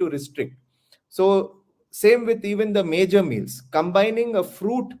you need to restrict. So same with even the major meals, combining a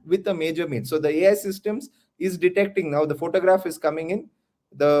fruit with a major meal. So the AI systems is detecting, now the photograph is coming in,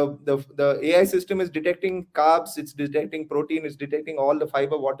 the AI system is detecting carbs, it's detecting protein, it's detecting all the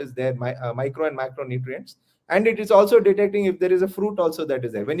fiber, what is there, micro and macronutrients, and it is also detecting if there is a fruit also that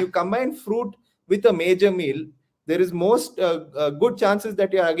is there. When you combine fruit with a major meal, there is most good chances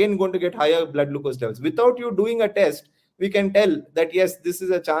that you are again going to get higher blood glucose levels. Without you doing a test, we can tell that yes, this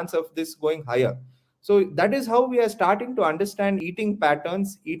is a chance of this going higher. So that is how we are starting to understand eating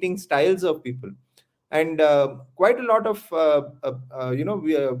patterns, eating styles of people. And quite a lot of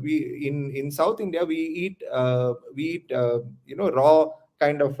we in South India we eat raw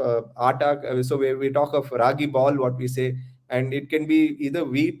kind of atta. So we talk of ragi ball, what we say, and it can be either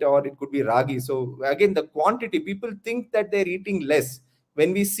wheat or it could be ragi. So again, the quantity, people think that they're eating less.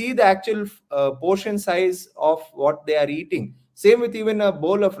 When we see the actual portion size of what they are eating, same with even a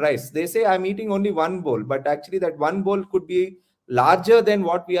bowl of rice, they say I'm eating only one bowl, but actually that one bowl could be larger than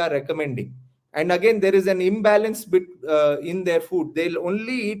what we are recommending. And again, there is an imbalance in their food. They'll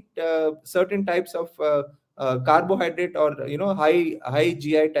only eat certain types of carbohydrate or high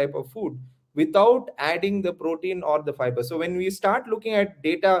GI type of food without adding the protein or the fiber. So when we start looking at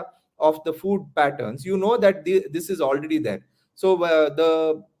data of the food patterns, you know that this is already there. So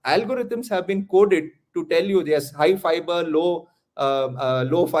the algorithms have been coded to tell you yes, high fiber, low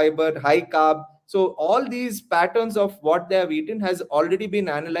fiber, high carb. So all these patterns of what they have eaten has already been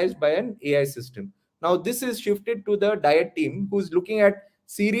analyzed by an AI system. Now this is shifted to the diet team, who's looking at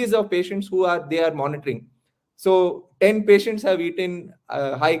series of patients they are monitoring. So 10 patients have eaten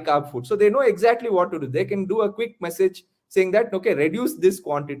high carb food. So they know exactly what to do. They can do a quick message saying that, okay, reduce this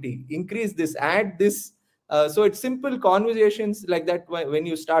quantity, increase this, add this. So it's simple conversations like that when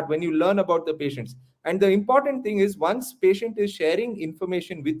you learn about the patients. And the important thing is, once patient is sharing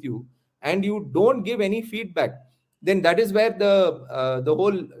information with you and you don't give any feedback, then that is where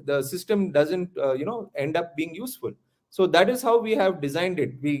the system doesn't end up being useful. So that is how we have designed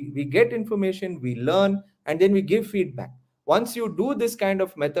it. We get information, we learn, and then we give feedback. Once you do this kind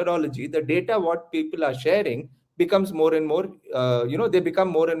of methodology, the data what people are sharing becomes more and more, they become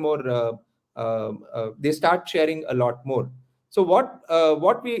more and more, they start sharing a lot more. So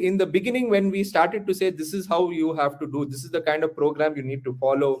what we, in the beginning, when we started to say, this is how you have to do, this is the kind of program you need to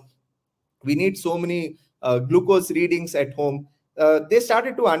follow, we need so many glucose readings at home, they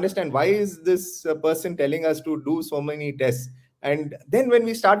started to understand, why is this person telling us to do so many tests? And then when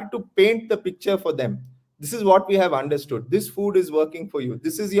we started to paint the picture for them, this is what we have understood. This food is working for you.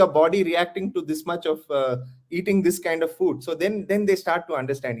 This is your body reacting to this much of eating this kind of food. So then they start to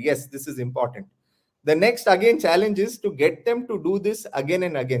understand, yes, this is important. The next, again, challenge is to get them to do this again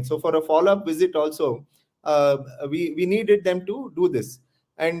and again. So for a follow-up visit also, we needed them to do this.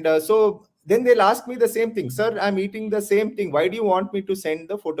 And so then they'll ask me the same thing. Sir, I'm eating the same thing. Why do you want me to send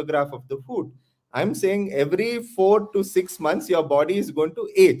the photograph of the food? I'm saying every 4 to 6 months, your body is going to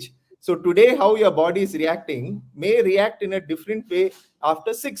age. So today, how your body is reacting may react in a different way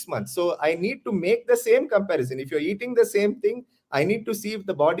after 6 months. So I need to make the same comparison. If you're eating the same thing, I need to see if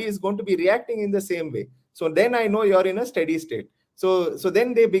the body is going to be reacting in the same way. So then I know you're in a steady state. So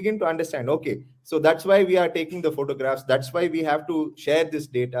then they begin to understand, okay, so that's why we are taking the photographs. That's why we have to share this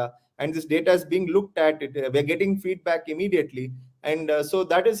data. And this data is being looked at. We're getting feedback immediately. And so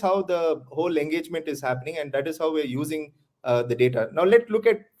that is how the whole engagement is happening. And that is how we're using the data. Now let's look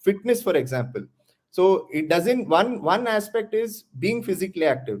at fitness, for example. So it doesn't, one aspect is being physically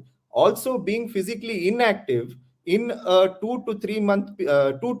active. Also being physically inactive in a 2 to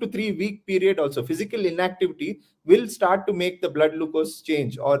 3 week period also, physical inactivity will start to make the blood glucose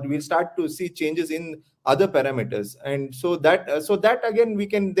change, or we'll start to see changes in other parameters. And so that again, we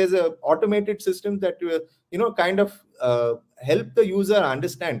can, there's a automated system that kind of help the user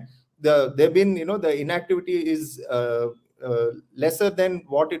understand they've been, the inactivity is lesser than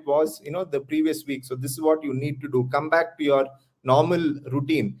what it was, the previous week. So this is what you need to do. Come back to your normal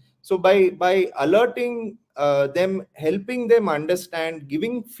routine. So by alerting them, helping them understand,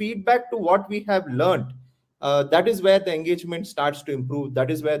 giving feedback to what we have learned, that is where the engagement starts to improve.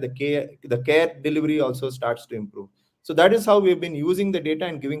 That is where the care delivery also starts to improve. So that is how we've been using the data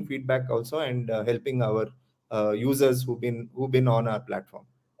and giving feedback also, and helping our users who've been on our platform.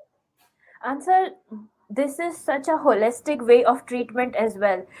 And sir, this is such a holistic way of treatment as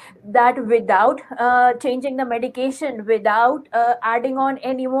well, that without changing the medication, without adding on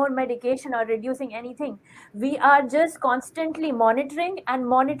any more medication or reducing anything, we are just constantly monitoring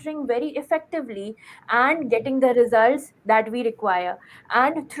very effectively and getting the results that we require.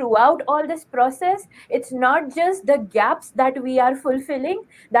 And throughout all this process, it's not just the gaps that we are fulfilling,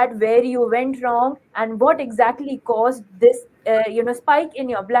 that where you went wrong and what exactly caused this spike in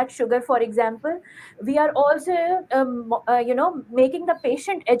your blood sugar, for example. We are also making the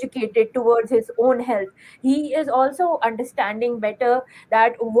patient educated towards his own health. He is also understanding better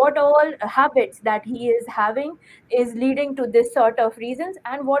that what all habits that he is having is leading to this sort of reasons,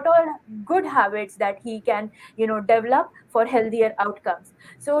 and what all good habits that he can develop for healthier outcomes.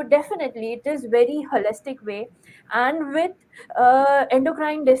 So definitely it is very holistic way. And with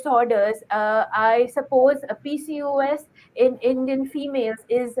endocrine disorders, I suppose a PCOS in Indian females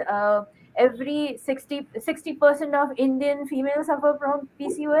is every 60% of Indian females suffer from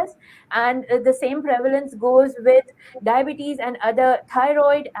PCOS, and the same prevalence goes with diabetes and other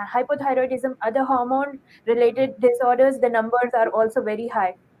thyroid, hypothyroidism, other hormone related disorders. The numbers are also very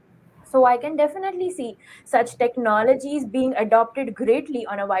high. So I can definitely see such technologies being adopted greatly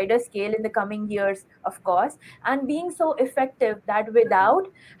on a wider scale in the coming years, of course, and being so effective that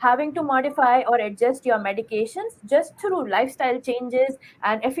without having to modify or adjust your medications, just through lifestyle changes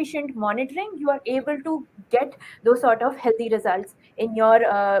and efficient monitoring, you are able to get those sort of healthy results in your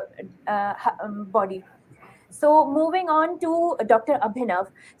body. So moving on to Dr. Abhinav.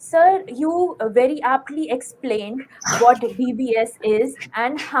 Sir, you very aptly explained what DBS is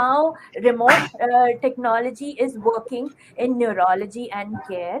and how remote technology is working in neurology and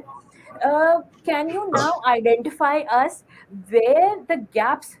care. Can you now identify us where the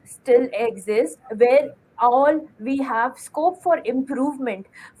gaps still exist, where all we have scope for improvement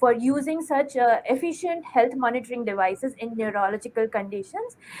for using such efficient health monitoring devices in neurological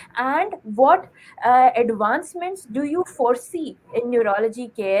conditions, and what advancements do you foresee in neurology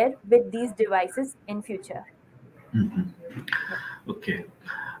care with these devices in future? Okay.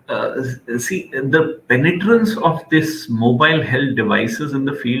 See, the penetrance of this mobile health devices in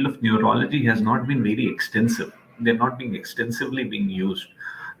the field of neurology has not been very extensive. They're not being extensively being used.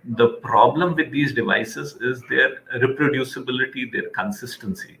 The problem with these devices is their reproducibility, their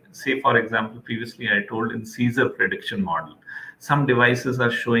consistency. Say, for example, previously I told in seizure prediction model, some devices are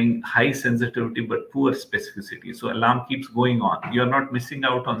showing high sensitivity but poor specificity. So alarm keeps going on. You're not missing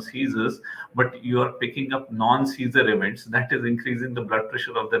out on seizures, but you are picking up non-seizure events. That is increasing the blood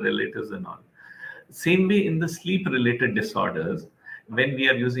pressure of the relatives and all. Same way in the sleep-related disorders, when we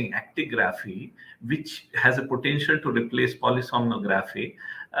are using actigraphy, which has a potential to replace polysomnography,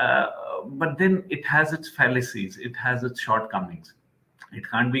 but then it has its fallacies, it has its shortcomings. It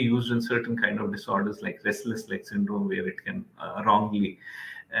can't be used in certain kind of disorders like restless leg syndrome, where it can wrongly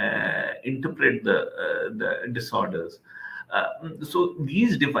interpret the disorders. So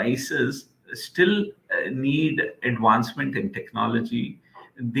these devices still need advancement in technology.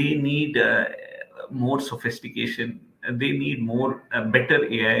 They need more sophistication. They need more better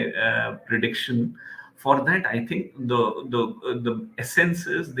AI prediction. For that, I think the essence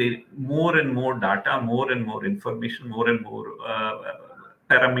is they more and more data, more and more information, more and more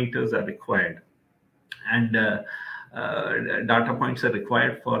parameters are required, and data points are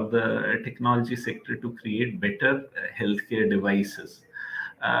required for the technology sector to create better healthcare devices.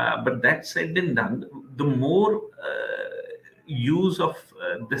 But that said and done, the more use of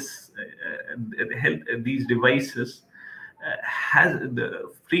these devices has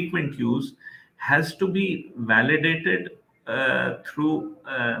the frequent use has to be validated through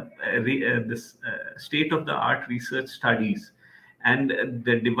this state-of-the-art research studies, and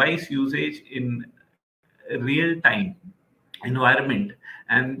the device usage in real-time environment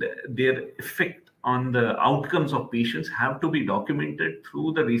and their effect on the outcomes of patients have to be documented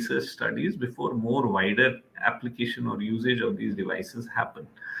through the research studies before more wider application or usage of these devices happen.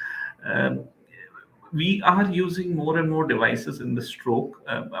 We are using more and more devices in the stroke,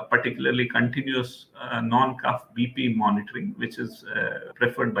 particularly continuous non-cuff BP monitoring, which is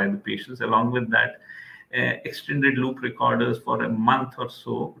preferred by the patients. Along with that, extended loop recorders for a month or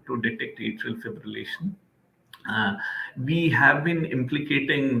so to detect atrial fibrillation. We have been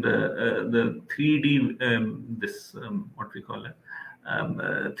implicating the 3D, what we call it,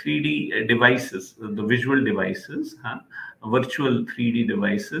 3D devices, the visual devices, virtual 3D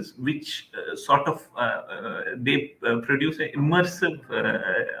devices, which sort of they produce an immersive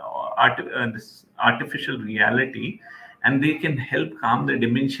this artificial reality, and they can help calm the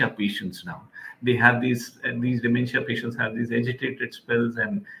dementia patients down. They have these dementia patients have these agitated spells,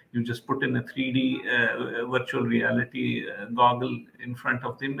 and you just put in a 3D virtual reality goggle in front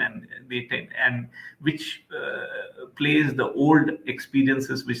of them, and which plays the old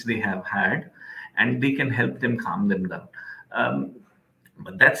experiences which they have had, and they can help them calm them down.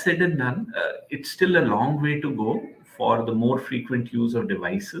 But that said and done, it's still a long way to go for the more frequent use of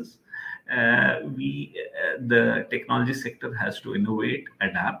devices. The technology sector has to innovate,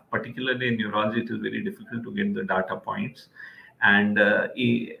 adapt. Particularly in neurology, it is very difficult to get the data points, and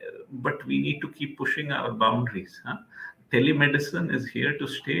but we need to keep pushing our boundaries. Telemedicine is here to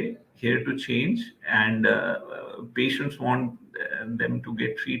stay, here to change, and patients want them to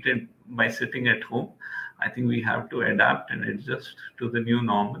get treated by sitting at home. I think we have to adapt and adjust to the new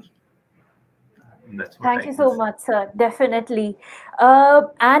normal. Thank you so much, sir. Definitely.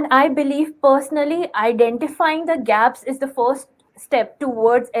 And I believe personally, identifying the gaps is the first step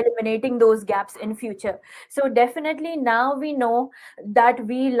towards eliminating those gaps in future. So definitely now we know that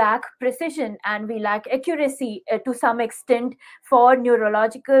we lack precision and we lack accuracy to some extent for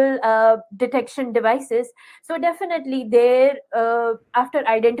neurological detection devices. So definitely there, after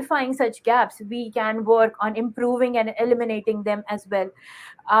identifying such gaps, we can work on improving and eliminating them as well.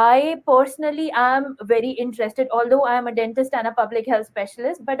 I personally am very interested, although I am a dentist and a public health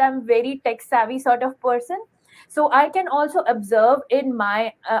specialist, but I'm very tech savvy sort of person. So I can also observe in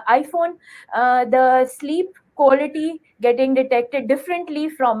my iPhone the sleep quality getting detected differently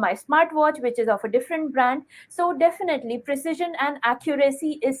from my smartwatch, which is of a different brand. So definitely precision and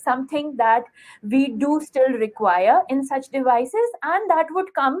accuracy is something that we do still require in such devices, and that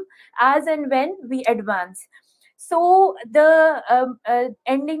would come as and when we advance. So the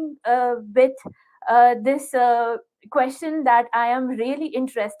ending with this question that I am really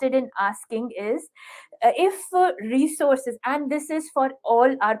interested in asking is, if resources, and this is for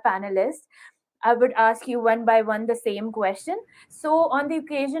all our panelists, I would ask you one by one the same question. So on the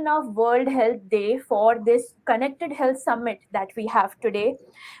occasion of World Health Day, for this Connected Health Summit that we have today,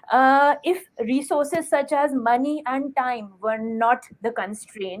 if resources such as money and time were not the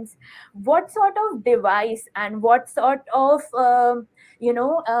constraints, what sort of device and what sort of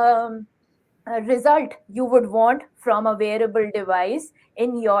result you would want from a wearable device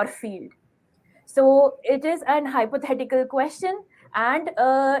in your field? So it is an hypothetical question. and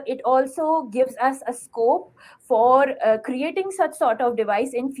it also gives us a scope for creating such sort of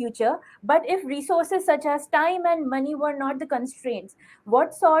device in future. But if resources such as time and money were not the constraints,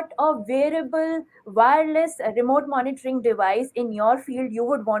 what sort of wearable wireless remote monitoring device in your field you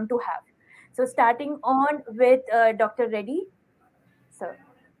would want to have? So starting on with Dr. Reddy, sir.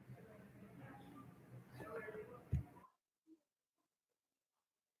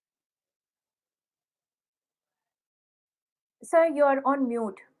 Sir, you're on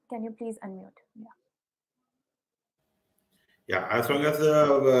mute. Can you please unmute? Yeah. Yeah, as long as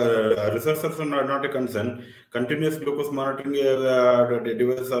resources are not a concern, continuous glucose monitoring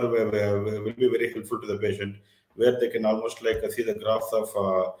devices will be very helpful to the patient, where they can almost like see the graphs of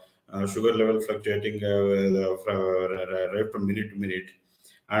sugar level fluctuating right from minute to minute,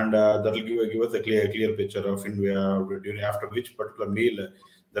 and that will give us a clear picture of during after which particular meal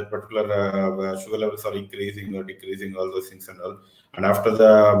that particular sugar levels are increasing or decreasing, all those things and all. And after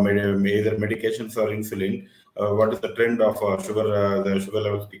the either medications or insulin, what is the trend of the sugar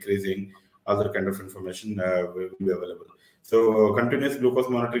levels decreasing, other kind of information will be available. So continuous glucose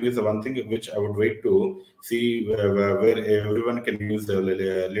monitoring is the one thing which I would wait to see where everyone can use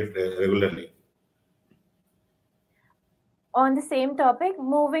regularly. On the same topic,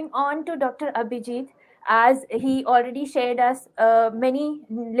 moving on to Dr. Abhijit, as he already shared us many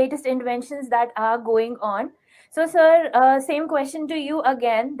latest inventions that are going on. So, sir, same question to you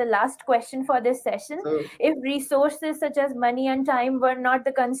again, the last question for this session. If resources such as money and time were not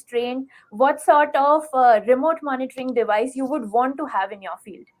the constraint, what sort of remote monitoring device you would want to have in your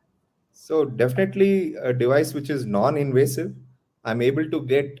field? So definitely a device which is non-invasive. I'm able to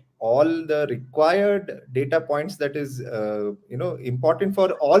get all the required data points that is important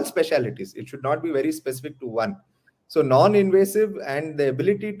for all specialties. It should not be very specific to one. So non-invasive and the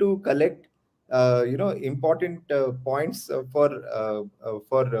ability to collect important points for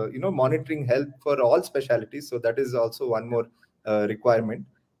monitoring health for all specialties. So that is also one more requirement,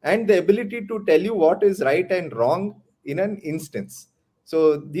 and the ability to tell you what is right and wrong in an instance.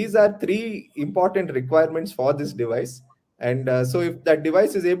 So these are three important requirements for this device. And so if that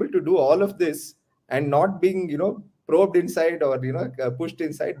device is able to do all of this and not being probed inside or pushed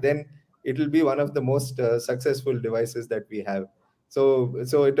inside, then it will be one of the most successful devices that we have. So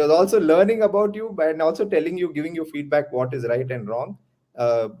it was also learning about you and also telling you, giving you feedback what is right and wrong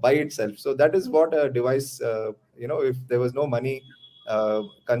by itself. So that is what a device, if there was no money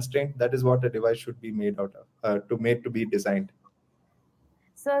constraint, that is what a device should be made out of, to be designed.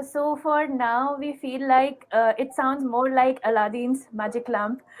 So for now, we feel like it sounds more like Aladdin's magic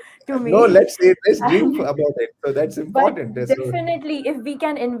lamp to me. No, let's dream about it. So that's important. But definitely, if we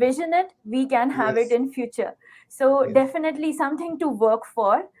can envision it, we can have it in future. So definitely something to work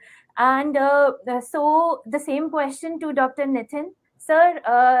for. And so the same question to Dr. Nitin. Sir,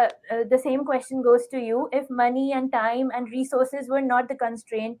 the same question goes to you. If money and time and resources were not the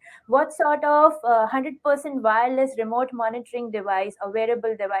constraint, what sort of 100% wireless remote monitoring device, a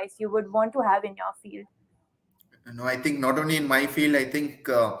wearable device, you would want to have in your field? No, I think not only in my field, I think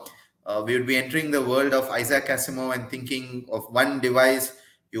we would be entering the world of Isaac Asimov and thinking of one device.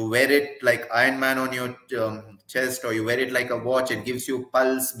 You wear it like Iron Man on your chest, or you wear it like a watch. It gives you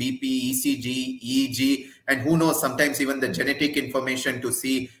pulse, BP, ECG, EEG, and who knows, sometimes even the genetic information to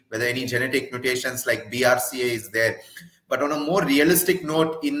see whether any genetic mutations like BRCA is there. But on a more realistic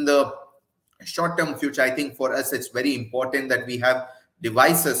note, in the short-term future, I think for us, it's very important that we have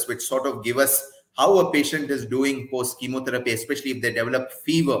devices which sort of give us how a patient is doing post-chemotherapy, especially if they develop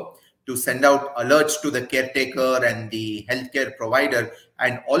fever, to send out alerts to the caretaker and the healthcare provider.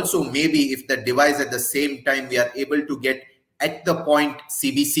 And also maybe if the device at the same time we are able to get at the point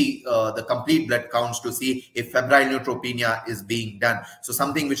CBC, the complete blood counts, to see if febrile neutropenia is being done. So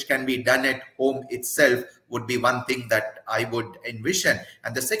something which can be done at home itself would be one thing that I would envision.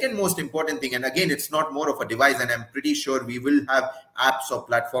 And the second most important thing, and again, it's not more of a device, and I'm pretty sure we will have apps or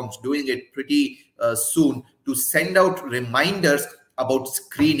platforms doing it pretty soon, to send out reminders about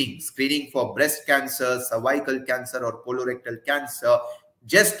screening for breast cancer, cervical cancer, or colorectal cancer,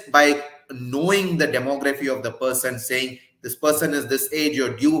 just by knowing the demography of the person, saying this person is this age,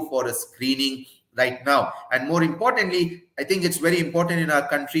 you're due for a screening right now. And more importantly, I think it's very important in our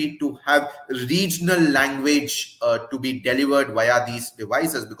country to have regional language to be delivered via these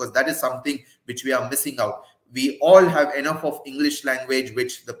devices, because that is something which we are missing out. We all have enough of English language,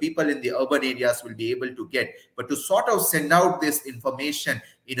 which the people in the urban areas will be able to get. But to sort of send out this information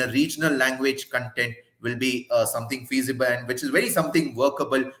in a regional language content will be something feasible, and which is very something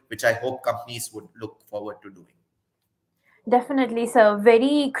workable, which I hope companies would look forward to doing. Definitely, sir.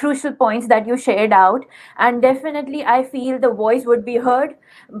 Very crucial points that you shared out. And definitely, I feel the voice would be heard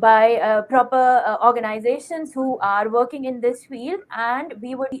by proper organizations who are working in this field, and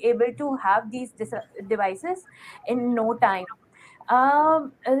we would be able to have these devices in no time.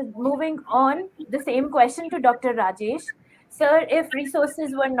 Moving on, the same question to Dr. Rajesh. Sir, if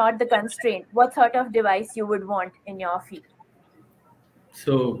resources were not the constraint, what sort of device you would want in your field?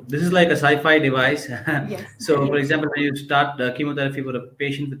 So this is like a sci-fi device. Yes. So, for example, when you start chemotherapy for a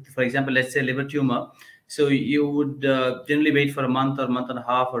patient with, for example, let's say liver tumor, so you would generally wait for a month or month and a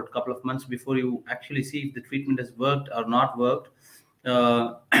half or a couple of months before you actually see if the treatment has worked or not worked.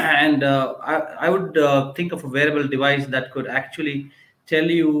 I would think of a wearable device that could actually tell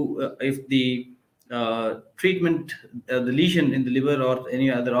you if the treatment, the lesion in the liver or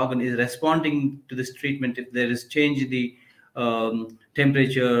any other organ is responding to this treatment, if there is change in the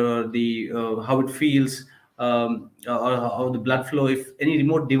temperature or the how it feels, or how the blood flow. If any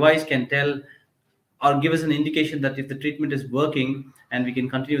remote device can tell or give us an indication that if the treatment is working and we can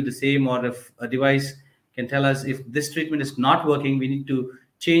continue the same, or if a device can tell us if this treatment is not working, we need to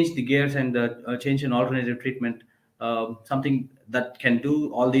change the gears and change an alternative treatment. Something that can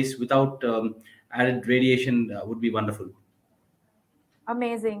do all these without added radiation would be wonderful.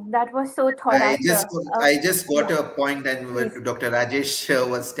 Amazing. That was so thought I after. just got Yeah. a point, and what Please. Dr. Rajesh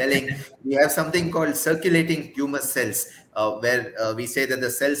was telling, we have something called circulating tumor cells, where we say that the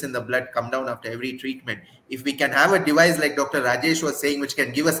cells in the blood come down after every treatment. If we can have a device like Dr. Rajesh was saying, which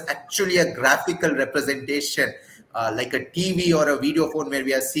can give us actually a graphical representation, like a TV or a video phone, where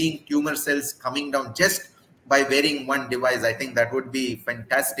we are seeing tumor cells coming down just by wearing one device, I think that would be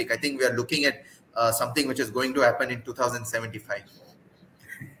fantastic. I think we are looking at something which is going to happen in 2075.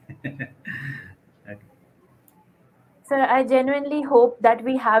 Sir, I genuinely hope that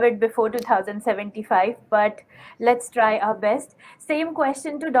we have it before 2075, but let's try our best. Same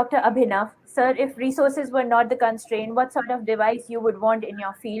question to Dr. Abhinav. Sir, if resources were not the constraint, what sort of device you would want in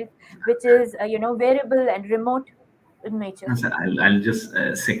your field, which is, wearable and remote in nature? I'll just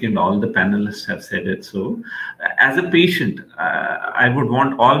second all the panelists have said it. So, as a patient, I would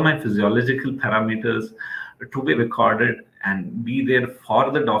want all my physiological parameters to be recorded and be there for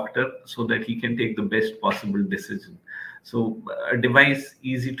the doctor so that he can take the best possible decision. So, a device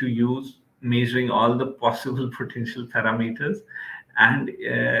easy to use, measuring all the possible potential parameters, and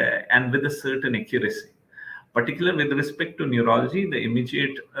with a certain accuracy. Particularly with respect to neurology, the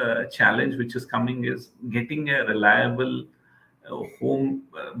immediate challenge which is coming is getting a reliable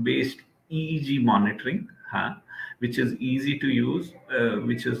home-based EEG monitoring, which is easy to use,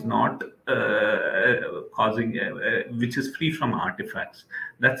 which is not causing, which is free from artifacts.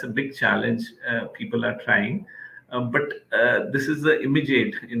 That's a big challenge people are trying. But this is the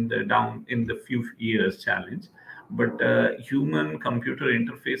immediate in the few years challenge. But human computer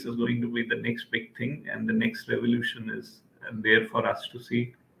interface is going to be the next big thing, and the next revolution is there for us to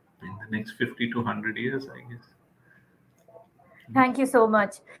see in the next 50 to 100 years, I guess. Thank you so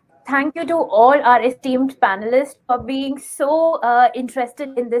much. Thank you to all our esteemed panelists for being so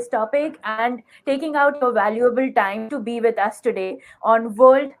interested in this topic and taking out your valuable time to be with us today on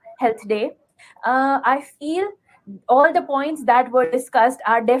World Health Day. I feel all the points that were discussed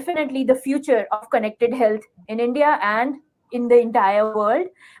are definitely the future of connected health in India and in the entire world,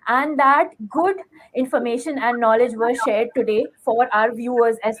 and that good information and knowledge were shared today for our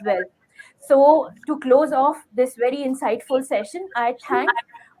viewers as well. So to close off this very insightful session, I thank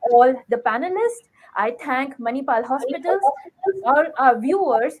all the panelists. I thank Manipal Hospitals, all our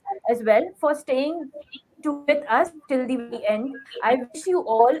viewers as well for staying with us till the very end. I wish you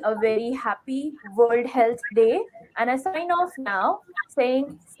all a very happy World Health Day. And I sign off now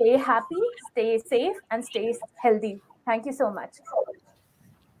saying stay happy, stay safe, and stay healthy. Thank you so much.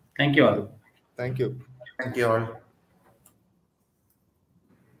 Thank you all. Thank you. Thank you all.